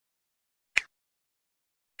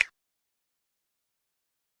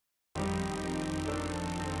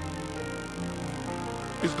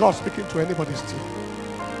Is God speaking to anybody still?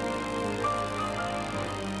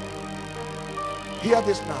 Hear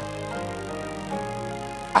this now.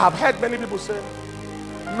 I have heard many people say,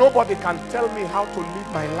 nobody can tell me how to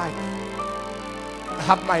live my life. I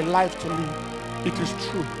have my life to live. It is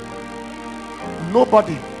true.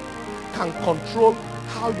 Nobody can control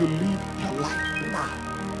how you live your life now.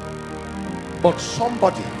 But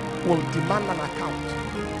somebody will demand an account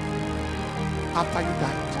after you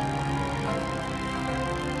died.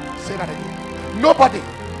 Say that again. Nobody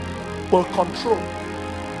will control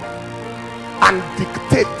and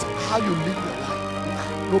dictate how you live your life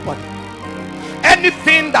now. Nobody.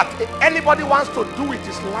 Anything that anybody wants to do with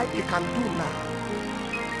his life, he can do now.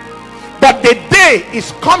 But the day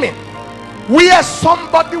is coming where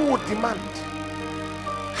somebody will demand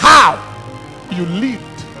how you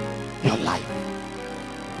lived your life.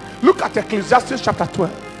 Look at Ecclesiastes chapter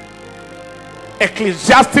 12.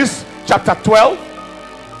 Ecclesiastes chapter 12,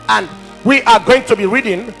 and we are going to be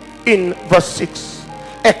reading in verse 6.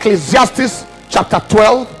 Ecclesiastes chapter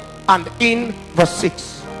 12 and in verse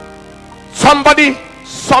 6. Somebody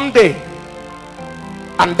someday,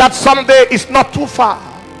 and that someday is not too far,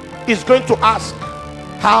 is going to ask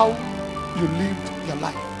how you lived your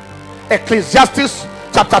life. Ecclesiastes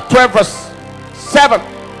chapter 12 verse 7.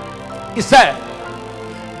 He said,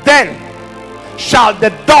 then shall the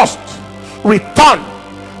dust return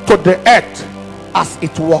to the earth as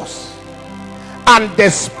it was, and the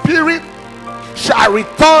spirit shall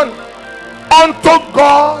return unto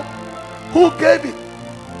God who gave it.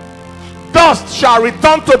 Dust shall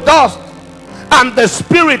return to dust, and the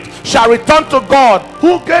spirit shall return to God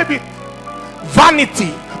who gave it.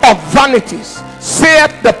 Vanity of vanities,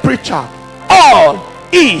 saith the preacher, all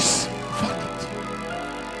is vanity.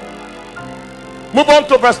 Move on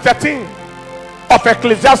to verse 13 of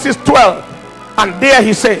Ecclesiastes 12, and there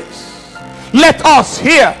he says, let us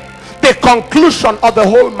hear the conclusion of the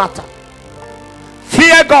whole matter.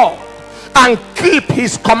 Fear God and keep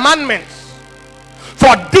his commandments,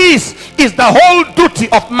 for this is the whole duty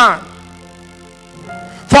of man.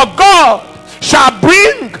 For God shall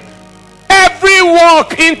bring every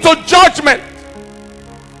work into judgment,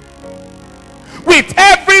 with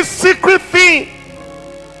every secret thing,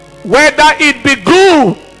 whether it be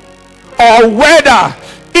good or whether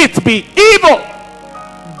it be evil.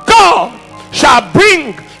 God shall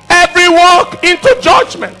bring every work into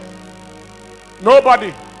judgment.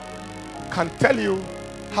 Nobody can tell you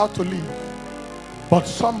how to live, but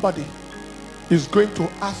somebody is going to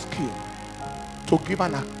ask you to give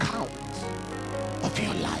an account of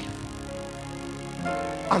your life.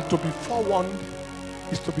 And to be forewarned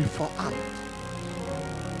is to be forearmed.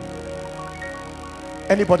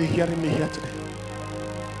 Anybody hearing me here today?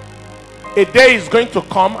 A day is going to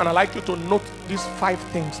come, and I'd like you to note these 5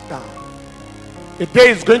 things down. A day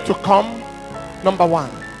is going to come, number 1,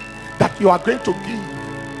 that you are going to give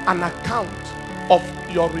an account of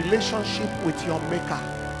your relationship with your maker.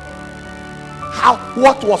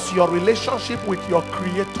 What was your relationship with your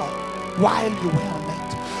creator while you were on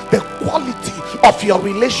earth? The quality of your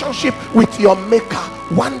relationship with your maker.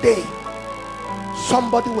 One day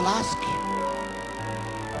somebody will ask you.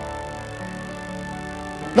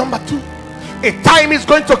 Number 2, a time is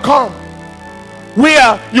going to come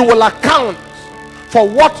where you will account for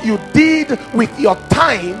what you did with your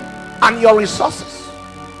time and your resources.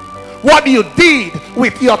 What you did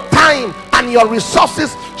with your time and your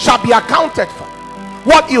resources shall be accounted for.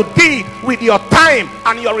 What you did with your time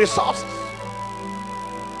and your resources.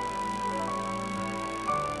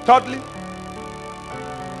 Thirdly,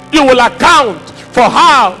 you will account for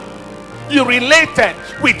how you related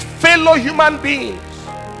with fellow human beings.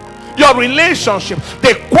 Your relationship,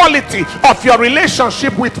 the quality of your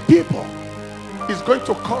relationship with people is going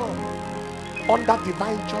to come under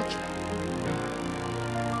divine judgment.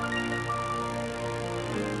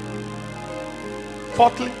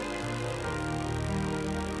 Fourthly,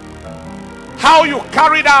 how you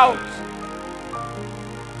carried out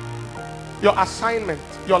your assignment,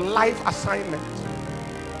 your life assignment,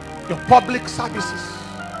 your public services,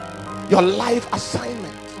 your life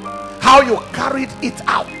assignment, how you carried it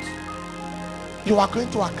out, you are going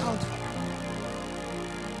to account for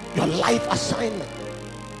your life assignment.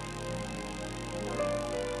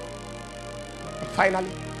 And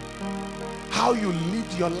finally, how you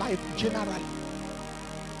lived your life generally.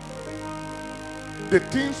 The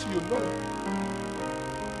things you know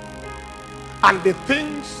and the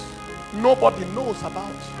things nobody knows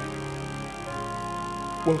about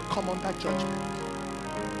you will come under judgment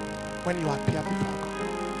when you appear before God.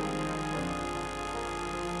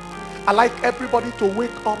 I like everybody to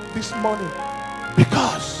wake up this morning,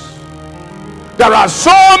 because There are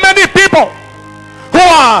so many people who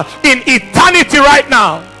are in eternity right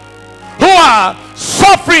now, who are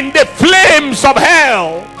suffering the flames of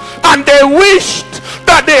hell, and they wished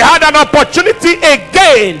that they had an opportunity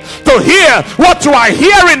again to hear what you are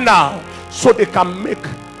hearing now, so they can make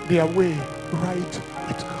their way right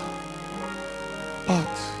with God.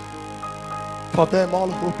 But for them, all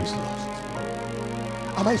hope is lost.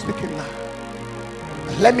 Am I speaking now?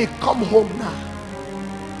 Let me come home now.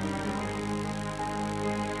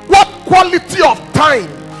 What quality of time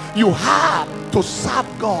you have to serve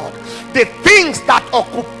God, the things that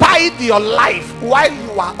occupied your life while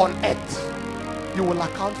you are on earth, you will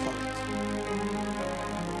account for it.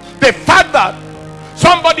 The fact that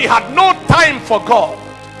somebody had no time for God,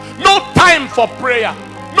 no time for prayer,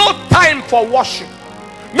 no time for worship,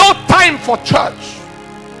 no time for church,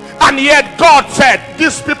 and yet God said,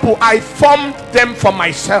 these people, I formed them for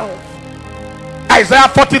myself. Isaiah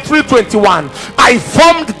 43:21. I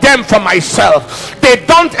formed them for myself. They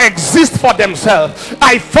don't exist for themselves.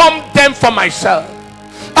 I formed them for myself.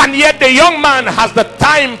 And yet the young man has the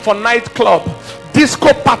time for nightclub,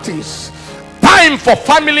 disco parties, time for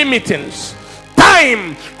family meetings,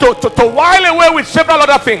 time to while away with several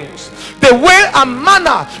other things. The way and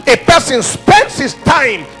manner a person spends his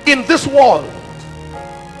time in this world,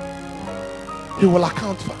 he will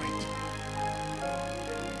account for it.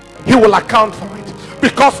 He will account for it,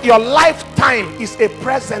 because your lifetime is a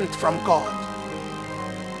present from God.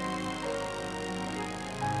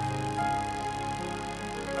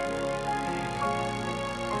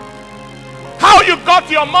 How you got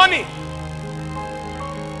your money?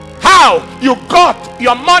 How you got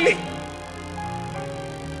your money?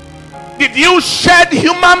 Did you shed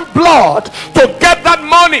human blood to get that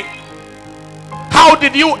money? How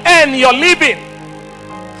did you earn your living?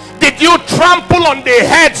 Did you trample on the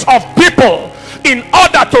heads of people in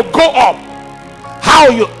order to go up? How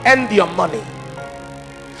you earned your money?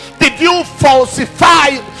 Did you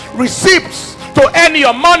falsify receipts to earn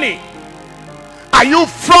your money? Are you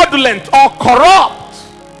fraudulent or corrupt?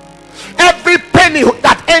 Every penny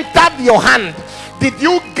that entered your hand, did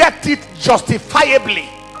you get it justifiably?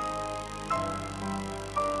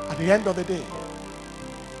 At the end of the day,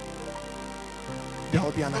 there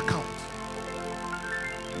will be an account.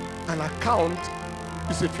 An account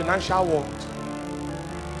is a financial word.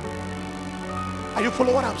 Are you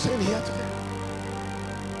following what I'm saying here today?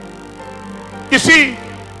 You see,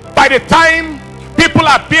 by the time people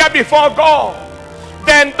appear before God,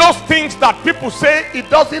 then those things that people say it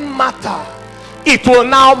doesn't matter, it will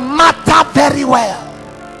now matter very well.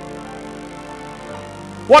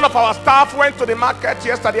 One of our staff went to the market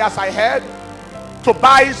yesterday, as I heard, to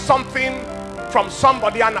buy something from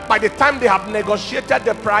somebody, and by the time they have negotiated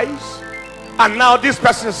the price, and now this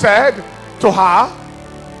person said to her,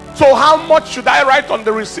 so how much should I write on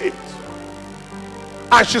the receipt?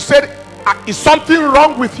 And she said, is something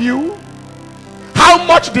wrong with you? How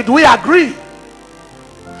much did we agree?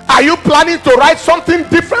 Are you planning to write something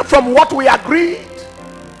different from what we agreed?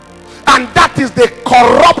 And that is the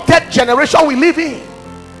corrupted generation we live in.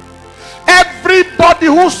 Everybody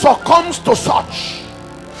who succumbs to such,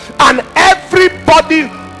 and everybody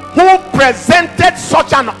who presented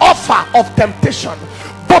such an offer of temptation,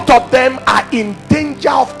 both of them are in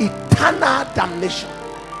danger of eternal damnation.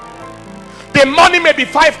 The money may be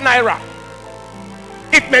 5 naira,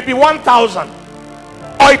 it may be 1,000,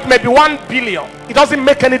 or it may be 1 billion. It doesn't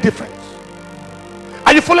make any difference.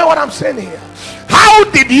 Are you following what I'm saying here? How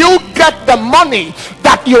did you get the money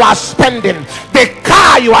that you are spending, the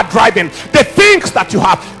car you are driving, the things that you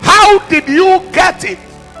have? How did you get it?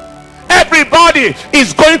 Everybody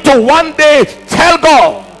is going to one day tell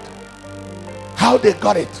God how they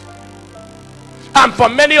got it. And for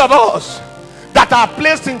many of us that are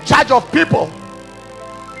placed in charge of people,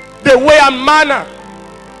 the way and manner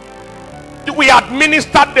we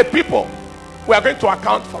administered the people, we are going to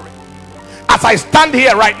account for it. As I stand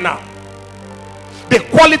here right now, the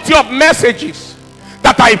quality of messages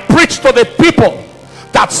that I preach to the people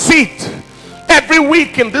that sit every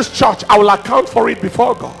week in this church, I will account for it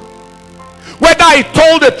before God. Whether I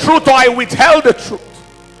told the truth or I withheld the truth,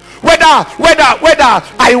 whether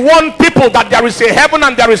I warned people that there is a heaven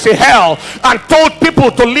and there is a hell, and told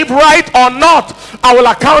people to live right or not, I will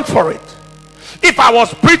account for it. If I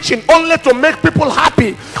was preaching only to make people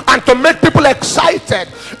happy and to make people excited,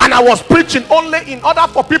 and I was preaching only in order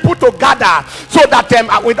for people to gather so that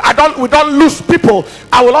we don't lose people,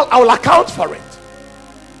 I will account for it.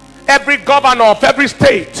 Every governor of every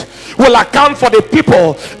state will account for the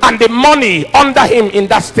people and the money under him in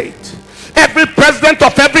that state. Every president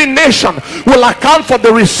of every nation will account for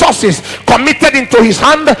the resources committed into his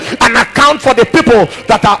hand and account for the people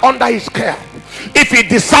that are under his care. If he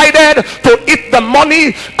decided to eat the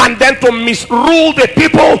money and then to misrule the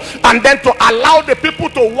people and then to allow the people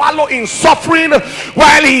to wallow in suffering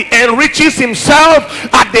while he enriches himself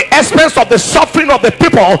at the expense of the suffering of the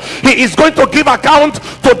people, he is going to give account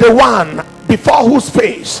to the one before whose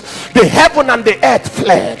face the heaven and the earth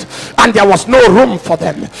fled and there was no room for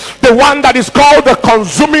them. The one that is called the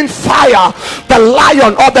consuming fire, the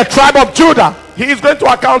Lion of the tribe of Judah. He is going to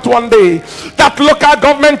account one day. That local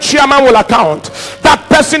government chairman will account. That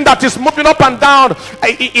person that is moving up and down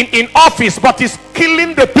in office but is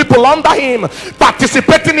killing the people under him,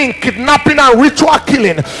 participating in kidnapping and ritual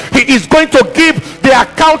killing, he is going to give the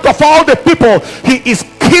account of all the people he is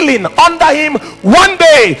killing under him one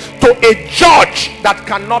day to a judge that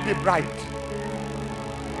cannot be bribed.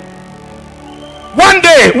 One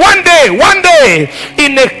day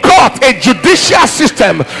in a court, a judicial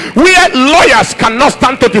system where lawyers cannot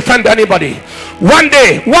stand to defend anybody. One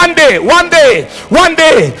day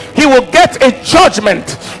he will get a judgment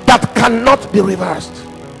that cannot be reversed.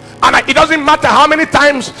 And it doesn't matter how many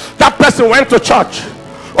times that person went to church,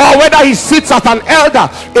 or whether he sits as an elder,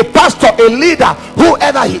 a pastor, a leader,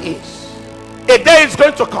 whoever he is. A day is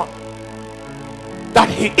going to come that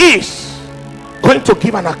he is going to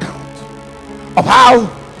give an account of how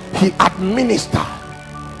he administered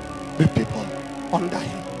the people under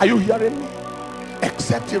him. Are you hearing me?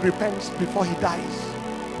 Except he repents before he dies.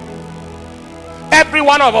 Every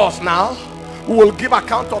one of us now will give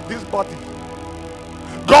account of this body.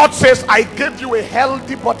 God says, I gave you a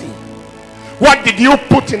healthy body. What did you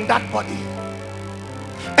put in that body?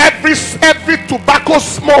 Every tobacco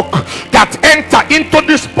smoke that enter into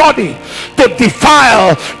this body to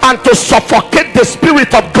defile and to suffocate the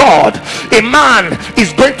Spirit of God, a man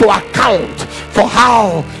is going to account for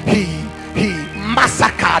how he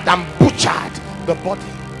massacred and butchered the body.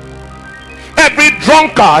 Every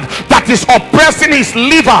drunkard that is oppressing his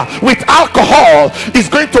liver with alcohol is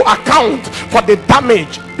going to account for the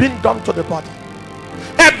damage being done to the body.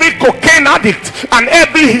 Every cocaine addict and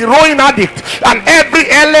every heroin addict and every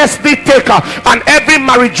LSD taker and every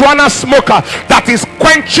marijuana smoker that is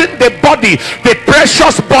quenching the body, the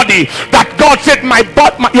precious body that God said,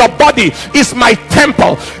 your body is my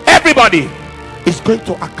temple. Everybody is going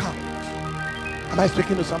to account. Am I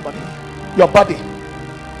speaking to somebody? Your body,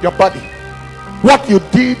 what you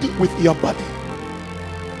did with your body,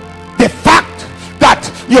 the fact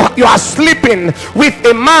that you are sleeping with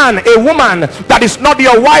a man, a woman that is not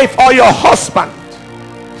your wife or your husband,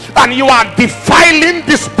 and you are defiling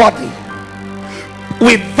this body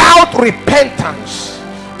without repentance,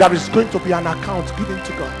 there is going to be an account given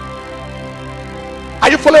to God. Are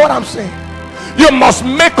you following what I'm saying? You must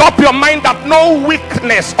make up your mind that no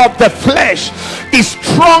weakness of the flesh is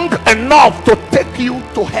strong enough to take you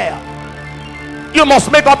to hell. You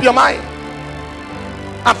must make up your mind.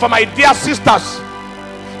 And for my dear sisters,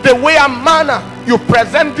 the way and manner you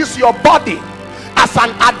present this your body as an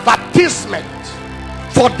advertisement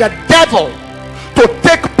for the devil to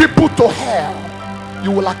take people to hell,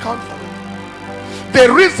 you will account for it.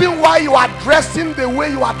 The reason why you are dressing the way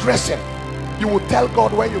you are dressing, you will tell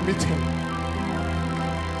God when you meet him.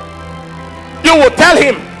 You will tell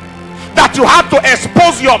him that you have to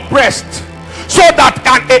expose your breast so that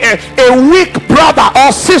a weak brother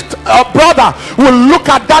or sister or brother will look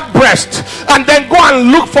at that breast and then go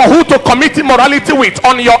and look for who to commit immorality with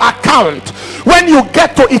on your account. When you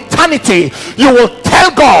get to eternity, you will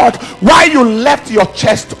tell God why you left your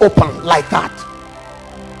chest open like that.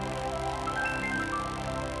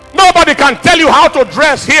 Nobody can tell you how to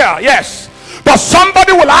dress here, yes, but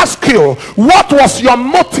somebody will ask you, what was your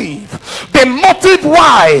motive? The motive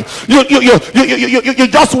why you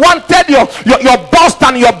just wanted your bust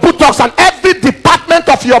and your buttocks and every department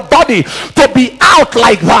of your body to be out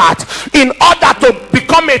like that in order to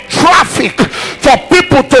become a traffic for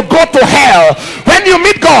people to go to hell. When you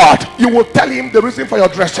meet God, you will tell him the reason for your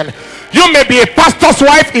dressing. You may be a pastor's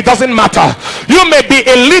wife, it doesn't matter. You may be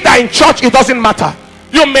a leader in church, it doesn't matter.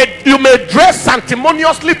 You may dress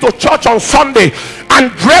sanctimoniously to church on Sunday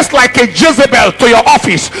and dress like a Jezebel to your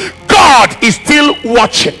office. God is still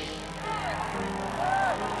watching.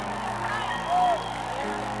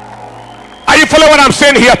 Are you following what I'm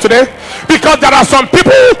saying here today? Because there are some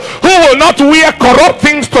people who will not wear corrupt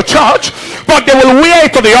things to church, but they will wear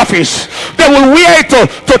it to the office. They will wear it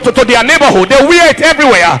to their neighborhood. They wear it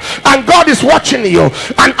everywhere, and God is watching you,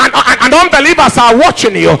 and unbelievers are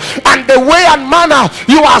watching you, and the way and manner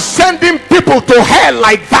you are sending people to hell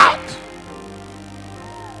like that,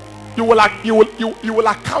 you will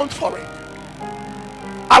account for it.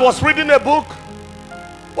 I was reading a book.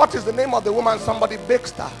 What is the name of the woman? Somebody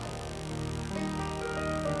Baxter.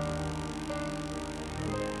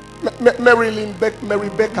 Mary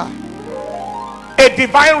Baker. A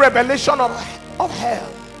divine revelation of hell.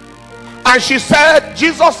 And she said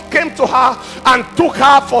Jesus came to her and took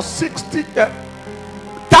her for 30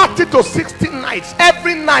 to 60 nights.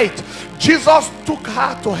 Every night Jesus took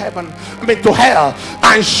her to to hell,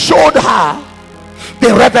 and showed her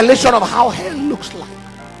the revelation of how hell looks like.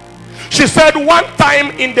 She said one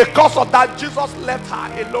time in the course of that, Jesus left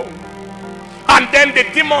her alone, and then the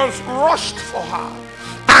demons rushed for her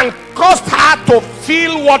and caused her to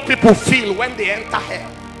feel what people feel when they enter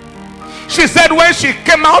hell. She said when she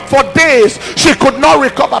came out for days, she could not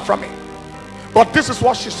recover from it. But this is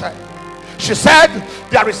what she said. She said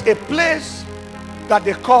there is a place that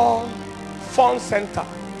they call Fun Center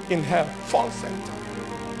in hell. Fun Center.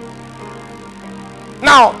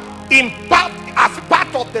 Now, as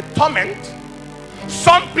part of the torment,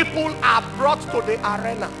 some people are brought to the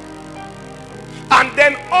arena, and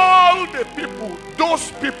then all the people,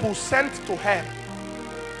 those people sent to hell,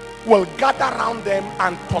 will gather around them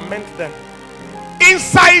and torment them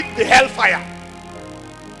inside the hellfire.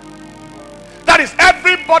 That is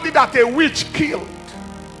everybody that a witch killed,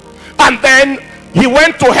 and then he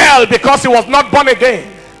went to hell because he was not born again.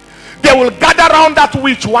 They will gather around that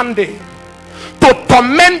witch one day to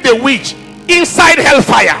torment the witch inside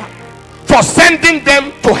hellfire for sending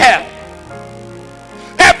them to hell.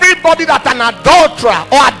 Everybody that an adulterer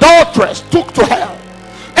or adulteress took to hell,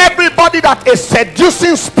 everybody that a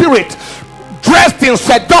seducing spirit dressed in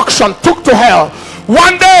seduction took to hell,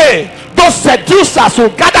 one day those seducers will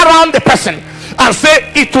gather around the person and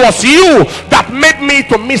say, it was you that made me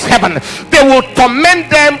to miss heaven. They will torment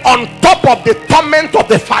them on top of the torment of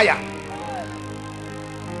the fire.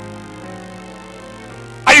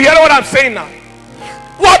 Are you hearing what I'm saying now?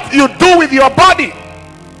 What you do with your body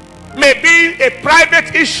may be a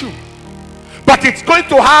private issue, but it's going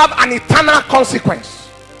to have an eternal consequence.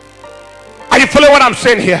 Are you following what I'm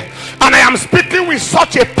saying here? And I am speaking with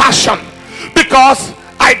such a passion, because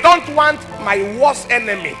I don't want my worst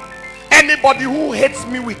enemy, anybody who hates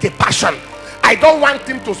me with a passion, I don't want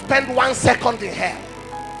him to spend 1 second in hell.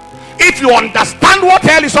 If you understand what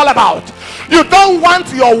hell is all about, you don't want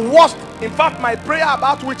your worst. In fact, my prayer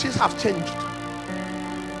about witches have changed.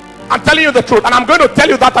 I'm telling you the truth, and I'm going to tell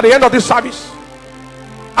you that at the end of this service.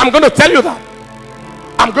 I'm going to tell you that.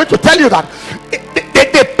 I'm going to tell you that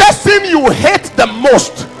the person you hate the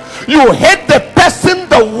most, you hate the person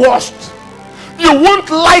the worst. You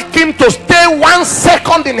won't like him to stay 1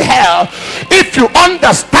 second in hell if you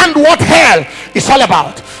understand what hell is all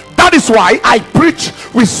about. That is why I preach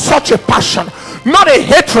with such a passion, not a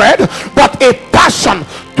hatred, but a passion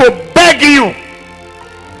to beg you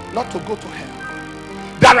not to go to hell.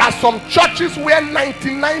 There are some churches where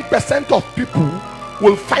 99% of people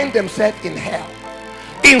will find themselves in hell.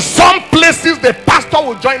 In some places the pastor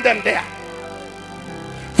will join them there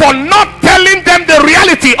for not telling them the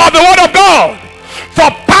reality of the word of God,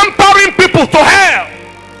 for pampering people to hell.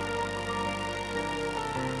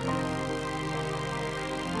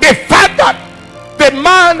 The fact that the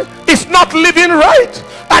man is not living right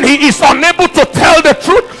and he is unable to tell the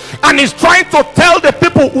truth, and is trying to tell the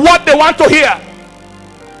people what they want to hear.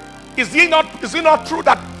 Is it not true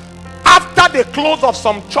that after the close of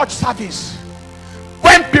some church service,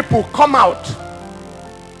 when people come out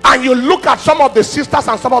and you look at some of the sisters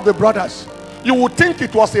and some of the brothers, you would think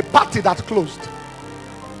it was a party that closed?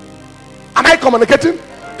 Am I communicating?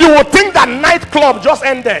 You would think that nightclub just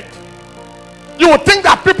ended. You would think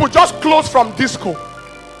that people just closed from disco.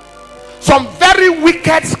 Some very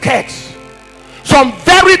wicked skirts, some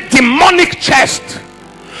very demonic chest,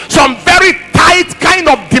 some very tight kind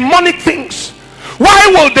of demonic things. Why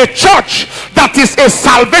will the church that is a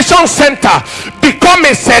salvation center become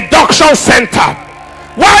a seduction center?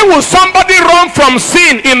 Why will somebody run from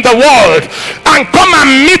sin in the world and come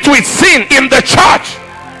and meet with sin in the church?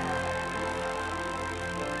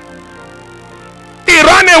 He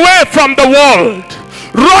ran away from the world,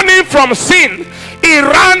 running from sin. He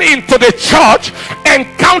ran into the church,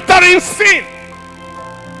 encountering sin.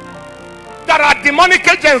 There are demonic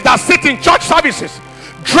agents that sit in church services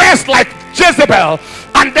dressed like Jezebel,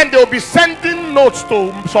 and then they'll be sending notes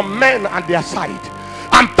to some men on their side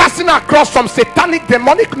and passing across some satanic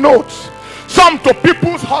demonic notes, some to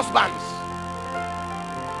people's husbands.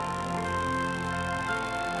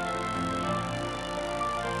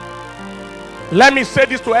 Let me say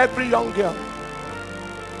this to every young girl.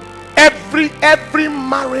 Every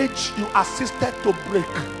marriage you assisted to break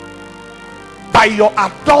by your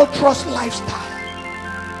adulterous lifestyle,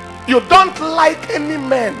 You don't like any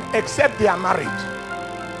men except they are married.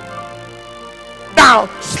 Now,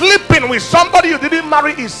 sleeping with somebody you didn't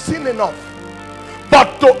marry is sin enough.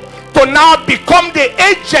 But to now become the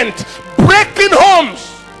agent breaking homes.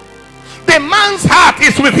 The man's heart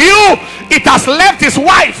is with you. It has left his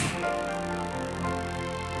wife.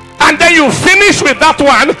 And then you finish with that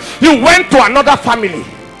one. You went to another family.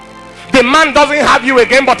 The man doesn't have you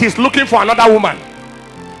again, but he's looking for another woman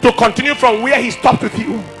to continue from where he stopped with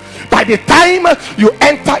you. By the time you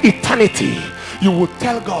enter eternity, you will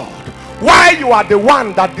tell God why you are the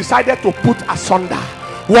one that decided to put asunder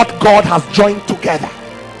what God has joined together.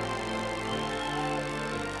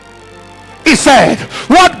 He said,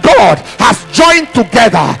 what God has joined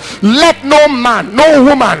together, let no man, no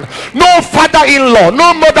woman, no father-in-law,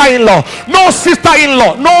 no mother-in-law, no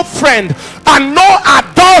sister-in-law, no friend, and no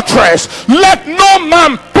adulteress, let no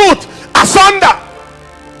man put asunder.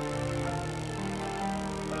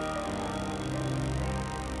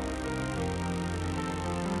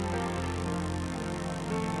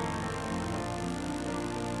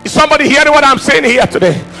 Is somebody hearing what I'm saying here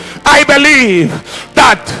today? I believe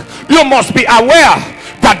that you must be aware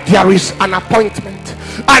that there is an appointment,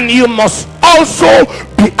 and you must also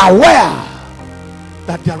be aware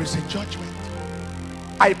that there is a judgment.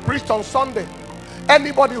 I preached on Sunday.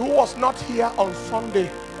 Anybody who was not here on Sunday,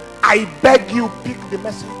 I beg you, pick the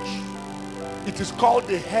message. It is called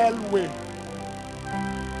the hell way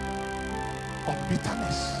of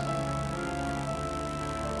bitterness.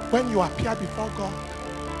 When you appear before God,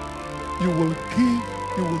 you will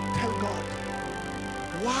tell God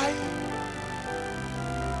why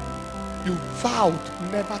you vowed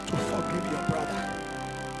never to forgive your brother,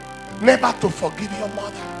 never to forgive your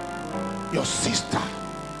mother, your sister,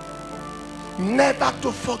 never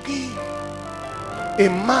to forgive a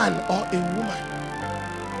man or a woman,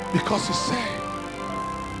 because he said,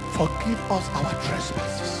 forgive us our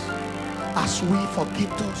trespasses as we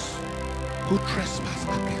forgive those who trespass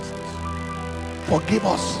against us. Forgive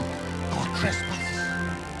us our trespasses.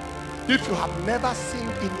 If you have never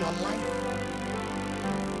sinned in your life,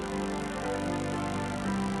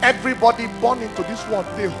 everybody born into this world,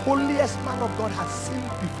 the holiest man of God has sinned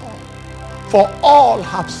before. For all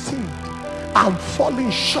have sinned and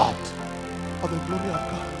fallen short of the glory of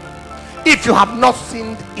God. If you have not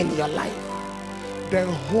sinned in your life, then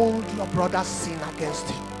hold your brother's sin against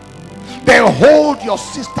him. Then hold your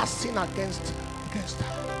sister's sin against her.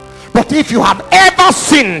 But if you have ever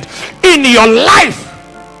sinned in your life,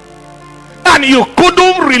 and you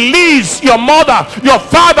couldn't release your mother, your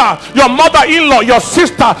father, your mother-in-law, your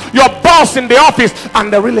sister, your boss in the office,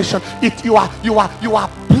 and the relation, you are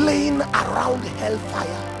playing around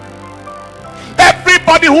hellfire.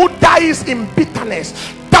 Everybody who dies in bitterness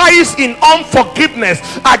dies in unforgiveness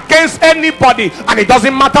against anybody, and it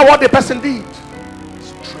doesn't matter what the person did,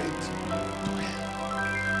 straight to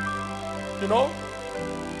hell. You know,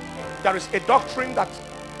 there is a doctrine that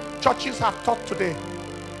churches have taught today,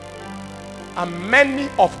 and many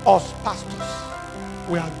of us pastors,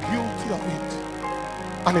 we are guilty of it,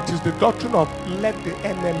 and it is the doctrine of let the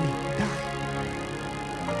enemy die.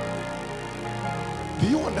 Do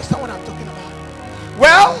you understand what I'm talking about?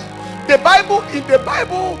 Well, in the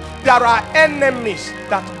Bible there are enemies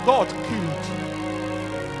that God killed.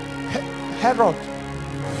 Herod,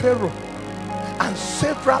 Pharaoh, and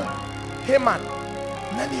several, Haman,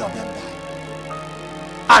 many of them died.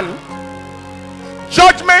 And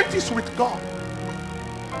judgment is with God.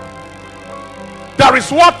 There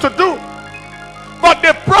is what to do. But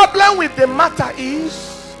the problem with the matter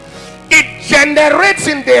is, it generates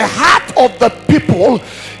in the heart of the people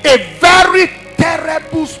a very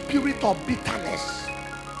terrible spirit of bitterness.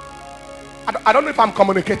 I don't know if I'm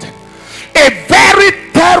communicating. A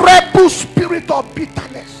very terrible spirit of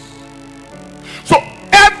bitterness. So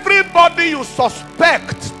everybody you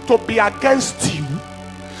suspect to be against you,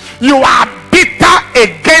 you are bitter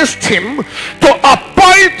against him to a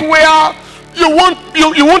point where you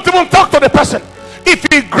won't even talk to the person. If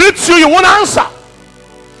he greets you, you won't answer.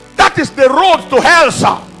 That is the road to hell,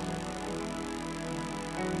 sir.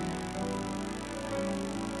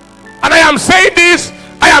 And I am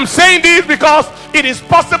saying this because it is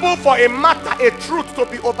possible for a matter, a truth, to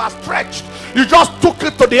be overstretched. You just took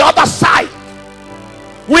it to the other side,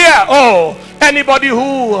 where anybody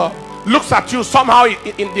who looks at you somehow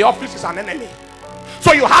in the office is an enemy.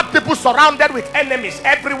 So you have people surrounded with enemies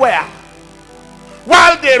everywhere,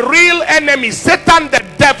 while the real enemy, Satan the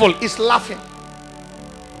devil, is laughing.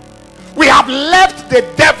 We have left the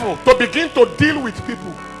devil to begin to deal with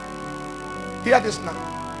people. Hear this now.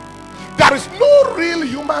 There is no real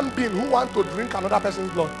human being who wants to drink another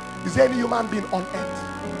person's blood. Is there any human being on earth?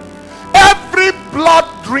 Every blood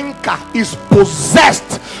drinker is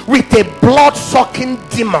possessed with a blood-sucking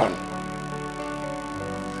demon.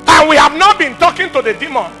 And we have not been talking to the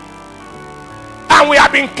demon. And we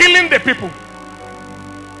have been killing the people.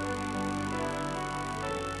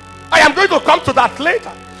 I am going to come to that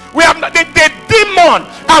later. We have not, the demon,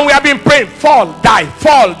 and we have been praying, fall, die,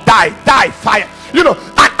 fire. You know,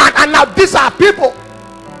 and now these are people.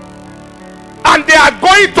 And they are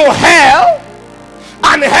going to hell.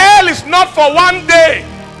 And hell is not for one day.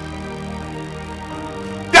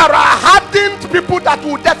 There are hardened people that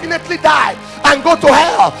will definitely die and go to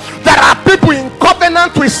hell. There are people in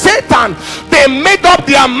covenant with Satan. They made up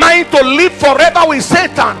their mind to live forever with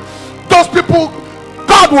Satan. Those people,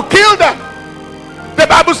 God will kill them. The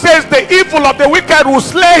Bible says the evil of the wicked will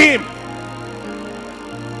slay him.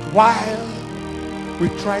 While we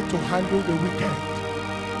try to handle the wicked,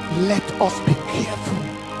 let us be careful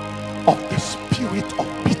of the spirit of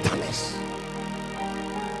bitterness.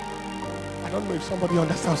 I don't know if somebody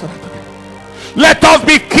understands what I'm talking about. Let us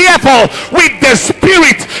be careful with the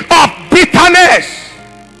spirit of bitterness.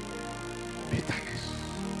 Bitterness.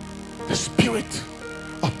 The spirit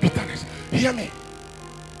of bitterness. Hear me.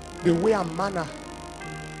 The way and manner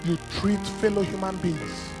you treat fellow human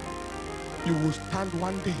beings, you will stand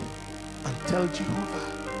one day and tell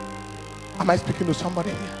Jehovah. Am I speaking to somebody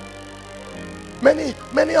here?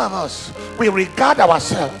 Many of us, we regard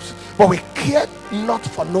ourselves, but we care not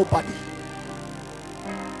for nobody.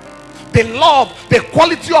 The love, the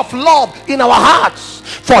quality of love in our hearts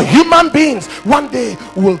for human beings, one day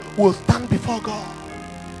will stand before God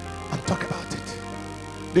and talk about it.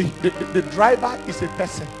 The driver is a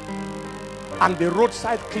person, and the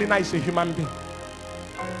roadside cleaner is a human being.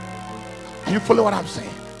 Are you following what I'm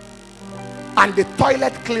saying? And the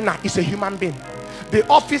toilet cleaner is a human being. The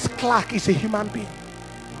office clerk is a human being.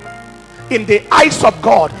 In the eyes of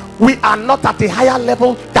God, we are not at a higher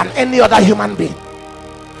level than any other human being.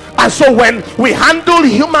 And so when we handle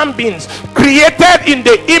human beings created in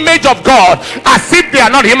the image of God as if they are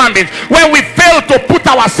not human beings, when we fail to put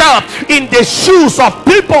ourselves in the shoes of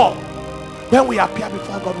people, when we appear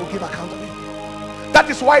before God, we'll give account of it. That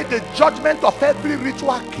is why the judgment of every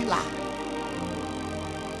ritual killer,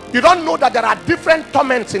 you don't know that there are different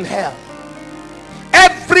torments in hell.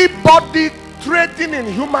 Everybody trading in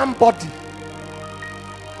human body,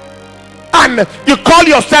 and you call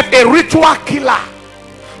yourself a ritual killer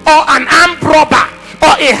or an armed robber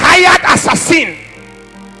or a hired assassin,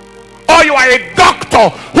 or you are a doctor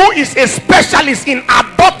who is a specialist in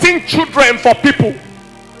aborting children for people,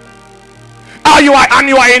 or you are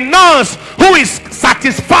a nurse who is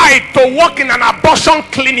satisfied to work in an abortion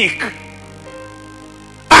clinic,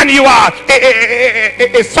 and you are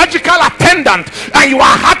a surgical attendant and you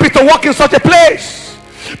are happy to work in such a place.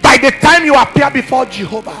 By the time you appear before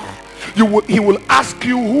Jehovah, he will ask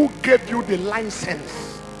you, who gave you the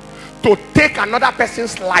license to take another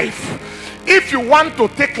person's life? If you want to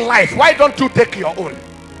take life, why don't you take your own?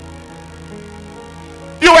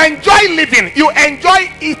 You enjoy living, you enjoy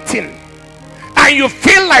eating, and you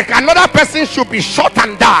feel like another person should be shot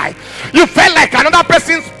and die. You feel like another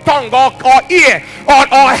person's tongue or ear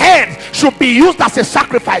or head should be used as a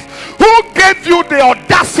sacrifice. Who gave you the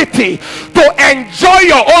audacity to enjoy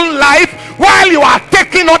your own life while you are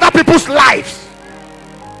taking other people's lives?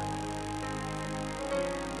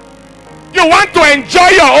 You want to enjoy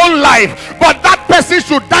your own life, but that person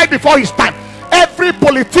should die before his time. Every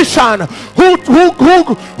politician who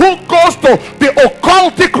goes to the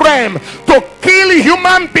occultic realm to kill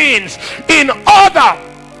human beings in order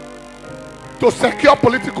to secure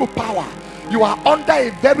political power, you are under a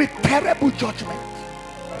very terrible judgment.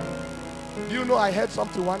 Do you know, I heard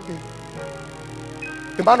something one day.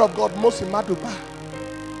 The man of God, Moses Maduba,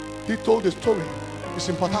 he told the story. It's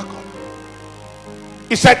in Port Harcourt.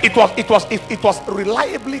 He said it was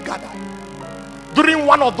reliably gathered during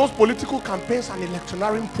one of those political campaigns and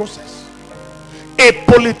electioneering process. A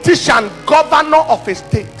politician, governor of a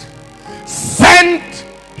state, sent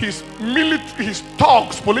his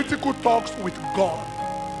talks, political talks with God,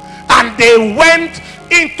 and they went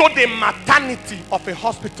into the maternity of a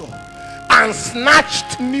hospital and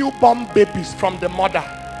snatched newborn babies from the mother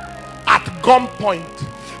at gunpoint,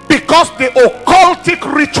 because the occultic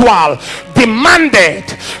ritual demanded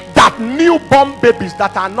that newborn babies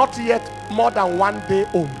that are not yet more than 1 day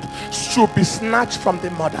old should be snatched from the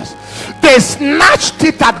mothers. They snatched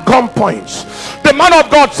it at gunpoint. The man of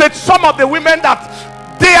God said some of the women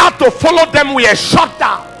that dared to follow them were shot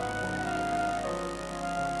down,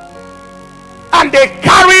 and they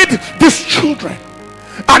carried these children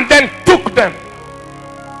and then took them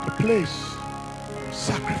to place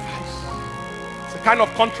sacrifice. kind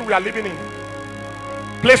of country we are living in.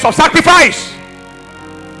 Place of sacrifice.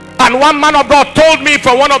 And one man of God told me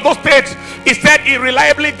from one of those states, he said he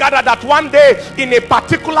reliably gathered that one day in a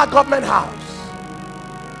particular government house,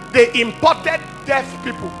 they imported deaf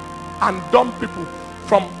people and dumb people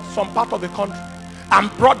from some part of the country and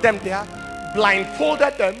brought them there,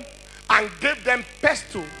 blindfolded them, and gave them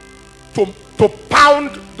pestle to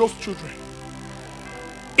pound those children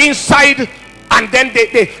inside. And then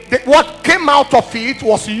what came out of it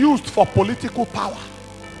was used for political power.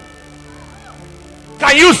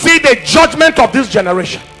 Can you see the judgment of this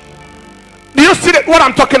generation? Do you see what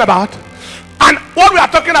I'm talking about? And what we are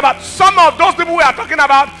talking about, some of those people we are talking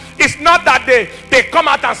about, is not that they come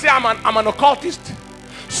out and say, I'm an occultist.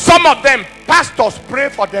 Some of them, pastors pray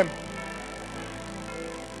for them.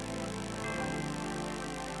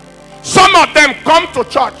 Some of them come to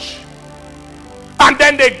church and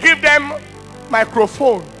then they give them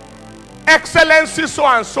microphone. Excellency so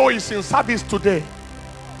and so is in service today.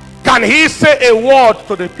 Can he say a word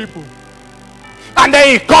to the people? And then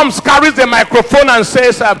he comes, carries the microphone and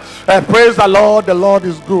says, praise the Lord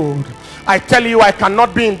is good. I tell you, I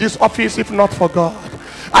cannot be in this office if not for God.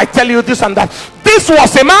 I tell you this and that. This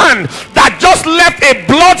was a man that just left a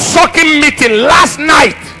blood-sucking meeting last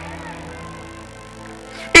night.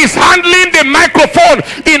 Is handling the microphone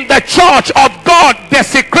in the church of God,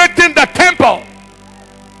 desecrating the temple.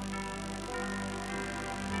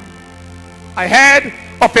 I heard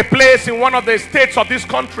of a place in one of the states of this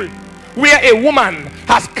country where a woman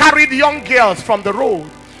has carried young girls from the road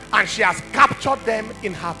and she has captured them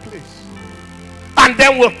in her place, and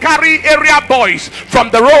then will carry area boys from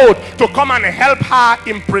the road to come and help her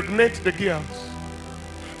impregnate the girls.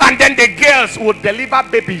 And then the girls will deliver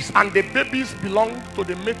babies, and the babies belong to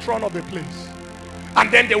the matron of the place.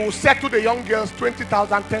 And then they will settle the young girls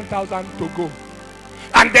 20,000, 10,000 to go.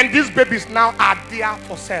 And then these babies now are there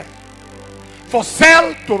for sale. For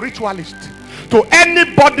sale to ritualists, to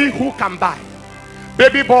anybody who can buy.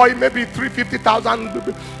 Baby boy, maybe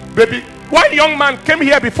 350,000. Baby. One young man came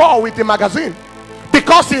here before with a magazine.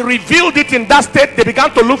 Because he revealed it in that state, they began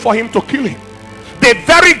to look for him to kill him. The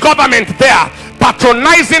very government there,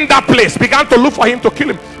 patronizing that place, began to look for him to kill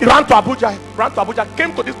him. He ran to Abuja,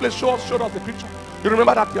 came to this place, showed us the picture. You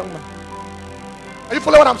remember that young man? Are you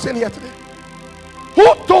following what I'm saying here today?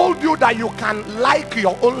 Who told you that you can like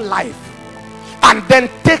your own life and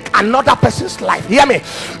then take another person's life? Hear me.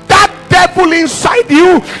 That devil inside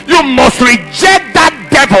you, you must reject that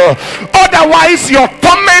devil. Otherwise, your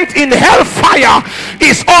torment in hellfire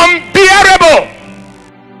is unbearable.